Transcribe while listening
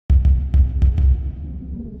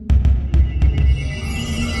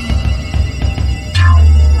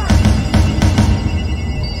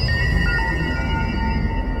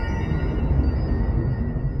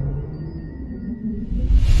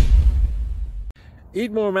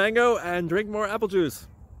Eat more mango and drink more apple juice.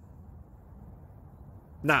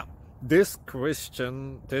 Now, this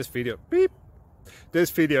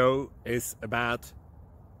video is about,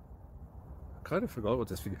 I kind of forgot what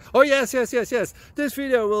this video, oh yes, this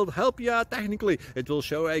video will help you out technically. It will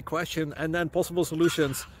show a question and then possible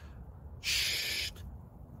solutions. Shh.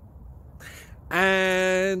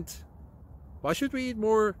 And why should we eat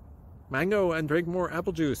more mango and drink more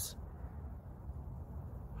apple juice?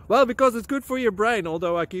 Well, because it's good for your brain,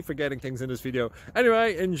 although I keep forgetting things in this video.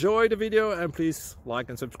 Anyway, enjoy the video and please like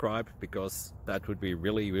and subscribe, because that would be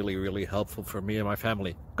really helpful for me and my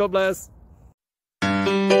family. God bless!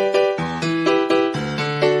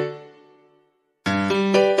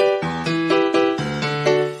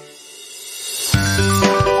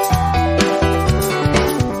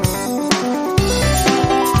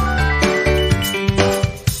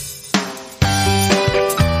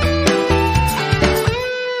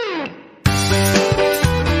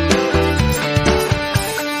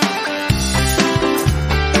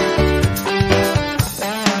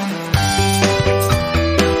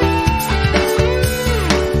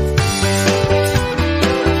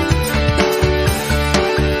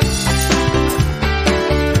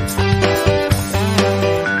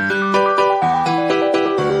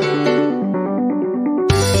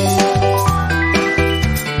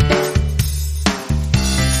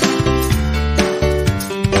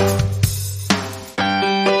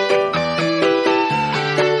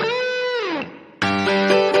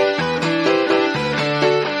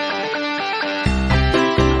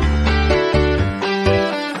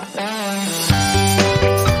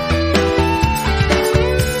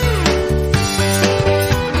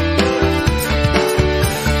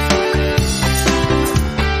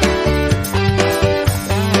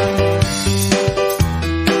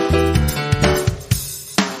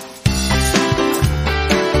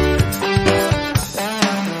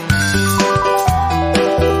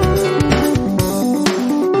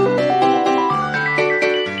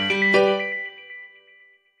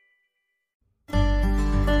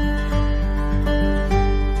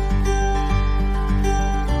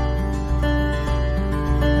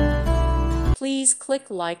 Please click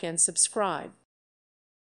like and subscribe.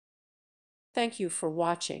 Thank you for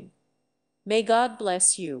watching. May God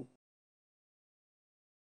bless you.